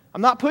right?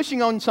 I'm not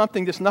pushing on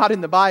something that's not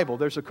in the Bible.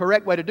 There's a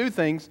correct way to do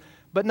things.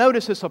 But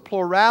notice it's a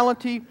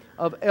plurality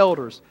of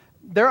elders.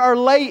 There are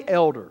lay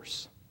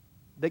elders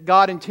that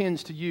God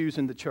intends to use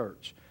in the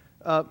church.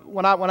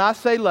 When I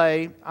say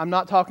lay, I'm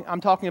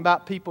talking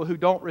about people who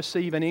don't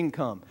receive an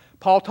income.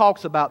 Paul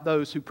talks about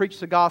those who preach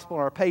the gospel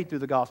and are paid through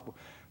the gospel.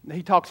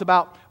 He talks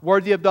about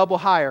worthy of double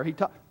hire.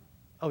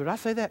 Oh, did I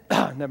say that?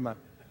 Never mind.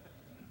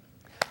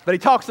 But he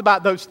talks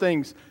about those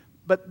things.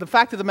 But the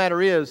fact of the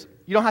matter is,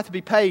 you don't have to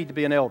be paid to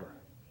be an elder.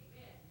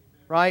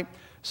 Right?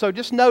 So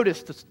just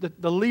notice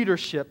the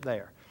leadership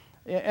there.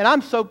 And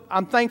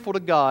I'm thankful to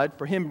God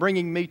for Him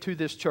bringing me to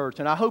this church.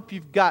 And I hope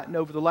you've gotten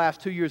over the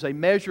last 2 years a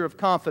measure of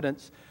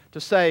confidence to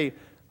say,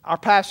 our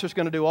pastor's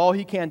going to do all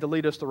he can to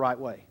lead us the right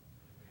way.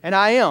 And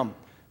I am.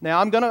 Now,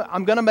 I'm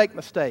going to make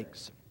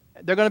mistakes.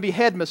 They're going to be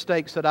head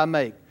mistakes that I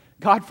make.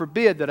 God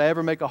forbid that I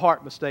ever make a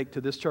heart mistake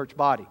to this church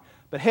body.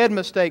 But head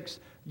mistakes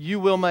you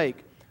will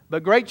make.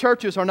 But great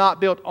churches are not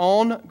built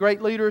on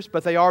great leaders,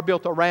 but they are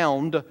built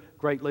around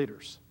great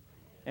leaders.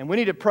 And we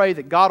need to pray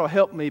that God will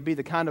help me be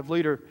the kind of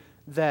leader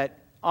that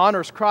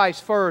honors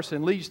Christ first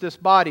and leads this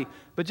body.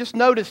 But just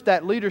notice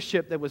that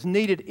leadership that was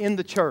needed in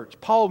the church.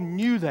 Paul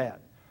knew that.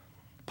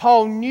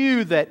 Paul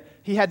knew that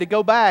he had to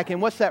go back.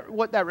 And what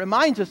that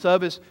reminds us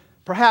of is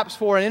perhaps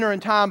for an interim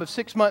time of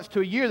 6 months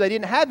to a year, they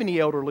didn't have any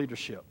elder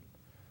leadership.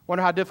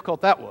 Wonder how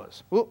difficult that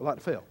was. Ooh, I like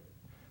to fail.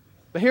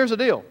 But here's the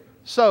deal.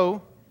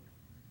 So,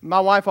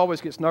 my wife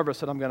always gets nervous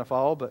that I'm going to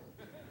fall, but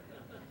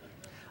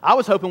I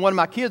was hoping one of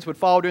my kids would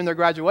fall during their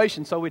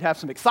graduation so we'd have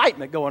some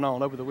excitement going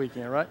on over the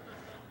weekend, right?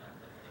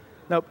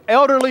 No,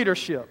 elder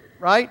leadership,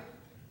 right?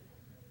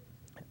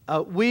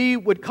 We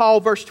would call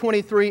verse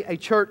 23 a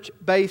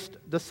church-based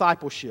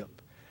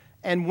discipleship.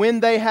 And when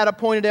they had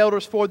appointed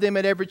elders for them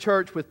at every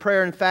church with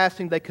prayer and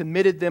fasting, they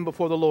committed them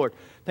before the Lord.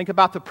 Think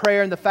about the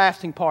prayer and the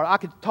fasting part. I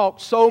could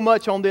talk so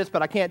much on this,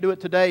 but I can't do it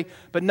today.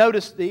 But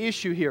notice the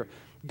issue here.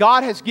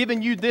 God has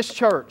given you this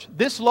church,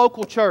 this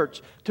local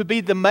church, to be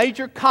the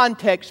major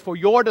context for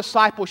your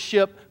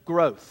discipleship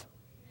growth.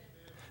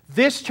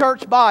 This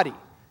church body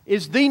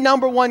is the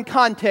number one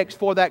context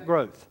for that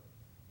growth.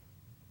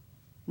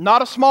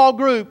 Not a small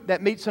group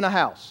that meets in a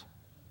house.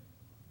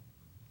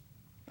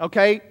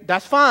 Okay,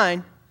 that's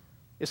fine.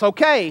 It's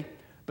okay,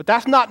 but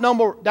that's not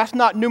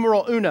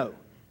numero uno.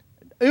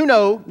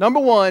 Uno, number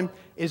one,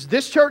 is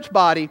this church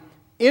body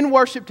in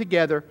worship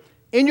together,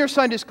 in your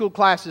Sunday school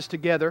classes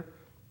together.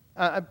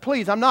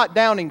 Please, I'm not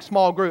downing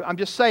small group. I'm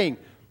just saying,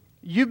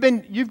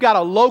 you've got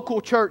a local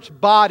church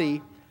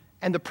body,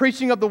 and the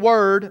preaching of the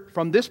Word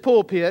from this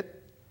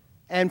pulpit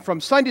and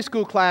from Sunday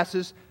school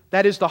classes,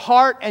 that is the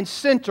heart and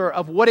center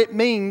of what it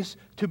means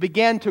to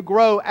begin to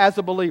grow as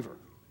a believer.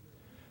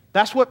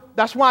 That's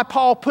why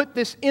Paul put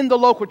this in the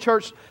local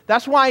church.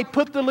 That's why he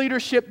put the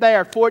leadership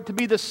there, for it to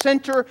be the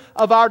center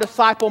of our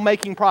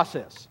disciple-making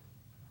process.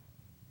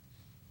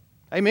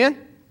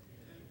 Amen?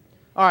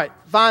 All right,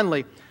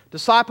 finally,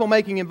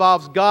 disciple-making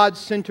involves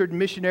God-centered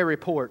missionary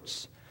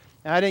reports.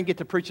 And I didn't get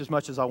to preach as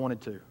much as I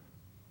wanted to.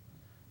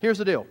 Here's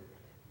the deal.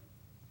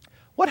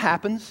 What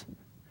happens?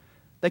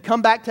 They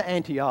come back to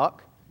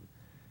Antioch,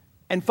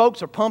 and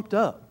folks are pumped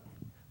up.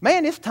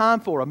 Man, it's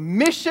time for a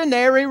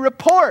missionary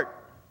report.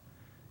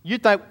 You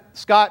think,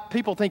 Scott,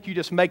 people think you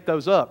just make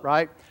those up,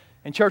 right?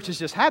 And churches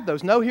just have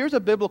those. No, here's a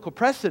biblical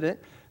precedent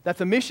that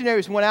the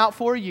missionaries went out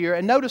for a year.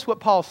 And notice what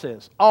Paul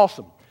says.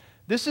 Awesome.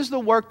 This is the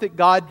work that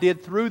God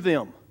did through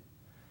them.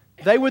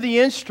 They were the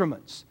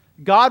instruments.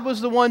 God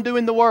was the one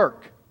doing the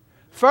work.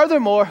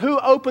 Furthermore, who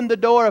opened the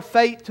door of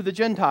faith to the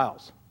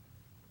Gentiles?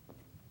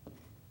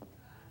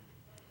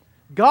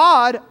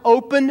 God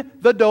opened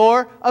the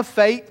door of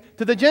faith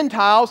to the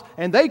Gentiles,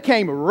 and they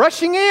came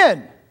rushing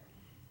in.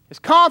 It's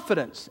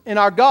confidence in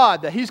our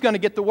God that He's going to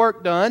get the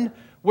work done.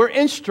 We're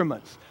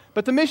instruments.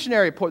 But the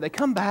missionary report, they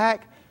come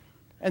back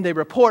and they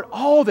report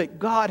all that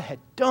God had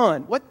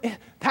done.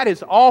 That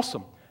is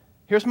awesome.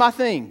 Here's my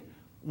thing.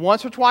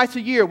 Once or twice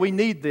a year, we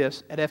need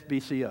this at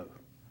FBCO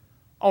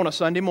on a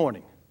Sunday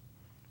morning.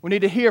 We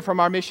need to hear from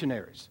our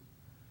missionaries.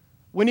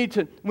 We need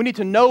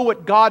to know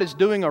what God is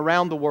doing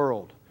around the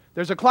world.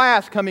 There's a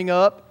class coming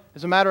up,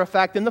 as a matter of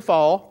fact, in the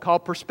fall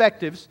called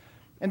Perspectives.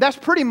 And that's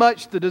pretty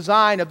much the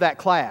design of that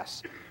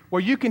class,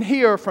 where you can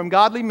hear from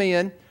godly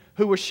men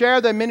who will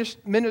share their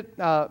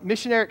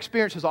missionary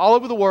experiences all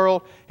over the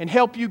world and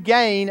help you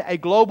gain a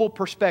global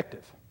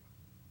perspective.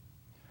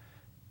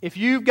 If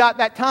you've got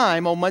that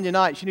time on Monday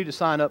nights, you need to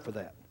sign up for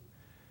that.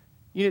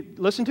 You need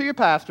to listen to your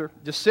pastor,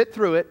 just sit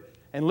through it,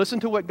 and listen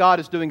to what God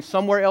is doing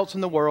somewhere else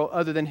in the world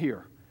other than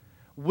here.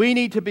 We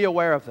need to be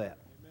aware of that.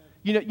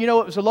 You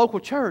know, it was a local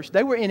church.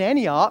 They were in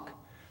Antioch.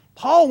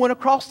 Paul went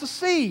across the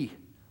sea.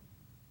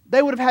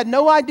 They would have had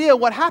no idea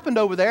what happened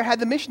over there had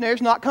the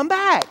missionaries not come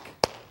back.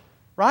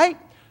 Right?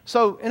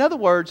 So, in other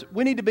words,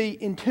 we need to be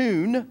in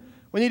tune.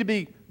 We need to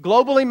be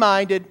globally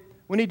minded.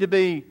 We need to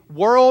be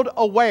world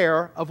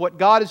aware of what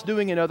God is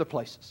doing in other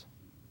places.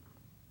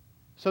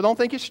 So don't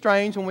think it's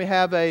strange when we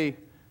have a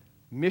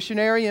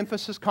missionary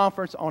emphasis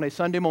conference on a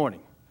Sunday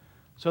morning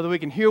so that we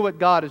can hear what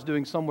God is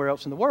doing somewhere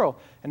else in the world.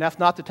 And that's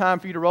not the time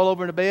for you to roll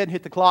over into bed and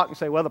hit the clock and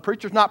say, well, the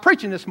preacher's not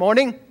preaching this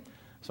morning,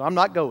 so I'm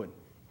not going.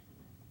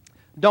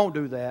 Don't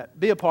do that.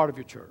 Be a part of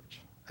your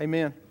church.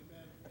 Amen?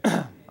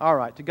 All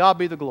right. To God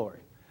be the glory.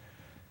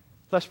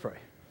 Let's pray.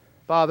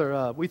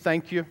 Father, we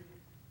thank you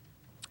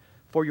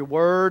for your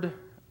word.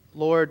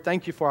 Lord,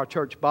 thank you for our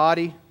church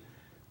body.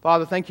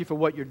 Father, thank you for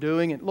what you're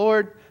doing. And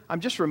Lord,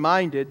 I'm just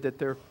reminded that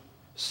there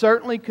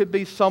certainly could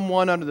be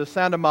someone under the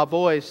sound of my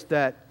voice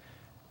that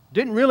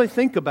didn't really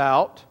think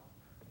about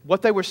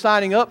what they were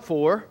signing up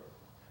for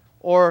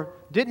or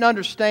didn't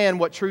understand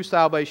what true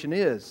salvation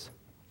is.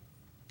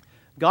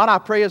 God, I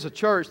pray as a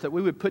church that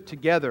we would put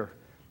together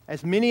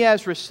as many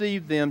as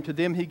received them, to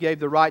them He gave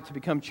the right to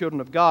become children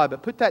of God.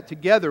 But put that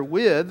together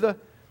with,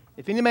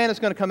 if any man is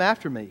going to come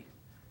after me,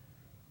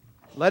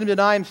 let him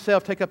deny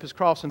himself, take up his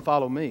cross, and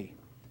follow me.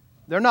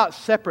 They're not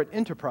separate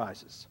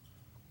enterprises.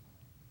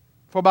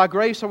 For by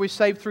grace are we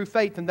saved through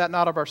faith, and that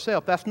not of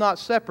ourselves. That's not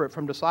separate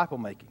from disciple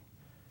making.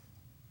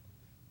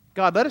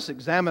 God, let us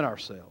examine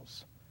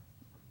ourselves.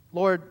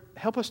 Lord,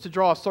 help us to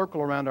draw a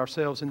circle around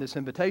ourselves in this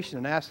invitation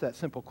and ask that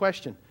simple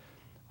question: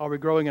 are we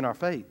growing in our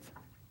faith?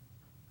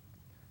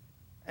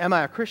 Am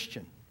I a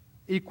Christian?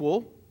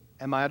 Equal.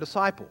 Am I a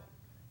disciple?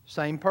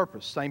 Same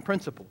purpose, same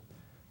principle.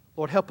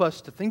 Lord, help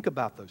us to think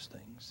about those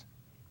things.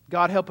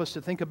 God, help us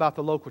to think about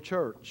the local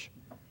church.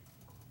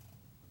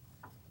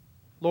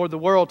 Lord, the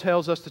world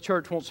tells us the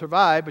church won't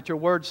survive, but your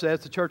word says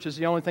the church is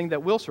the only thing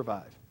that will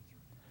survive.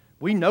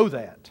 We know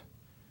that.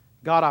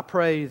 God, I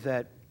pray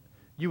that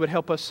you would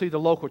help us see the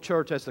local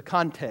church as the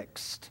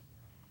context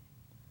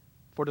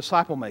for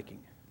disciple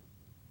making,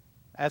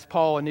 as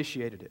Paul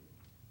initiated it.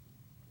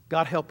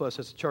 God, help us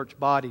as a church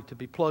body to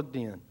be plugged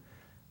in,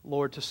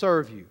 Lord, to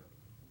serve you.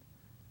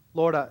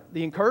 Lord,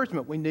 the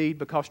encouragement we need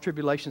because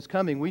tribulation's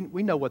coming,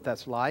 we know what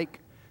that's like.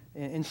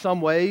 In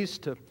some ways,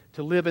 to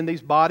live in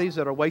these bodies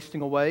that are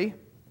wasting away,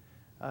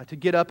 to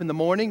get up in the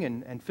morning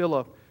and feel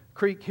a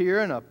creak here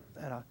and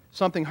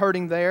something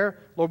hurting there.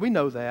 Lord, we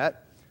know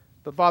that.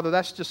 But Father,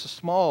 that's just a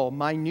small,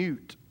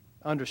 minute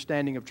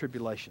understanding of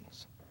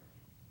tribulations.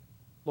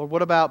 Lord,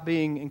 what about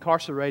being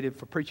incarcerated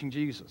for preaching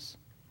Jesus?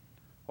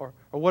 Or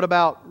what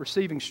about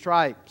receiving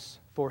stripes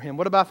for Him?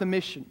 What about the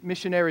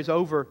missionaries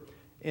over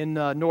in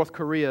North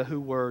Korea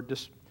who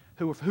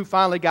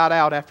finally got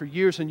out after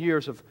years and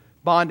years of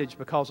bondage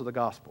because of the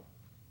gospel?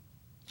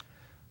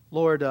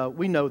 Lord,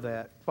 we know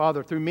that.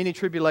 Father, through many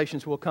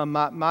tribulations will come.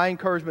 My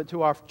encouragement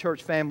to our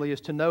church family is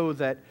to know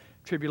that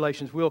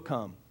tribulations will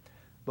come.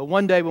 But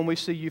one day when we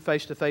see you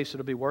face to face,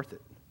 it'll be worth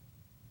it.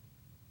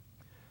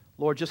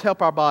 Lord, just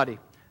help our body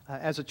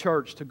as a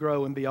church to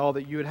grow and be all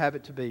that you would have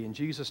it to be. In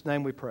Jesus'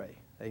 name we pray.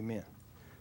 Amen.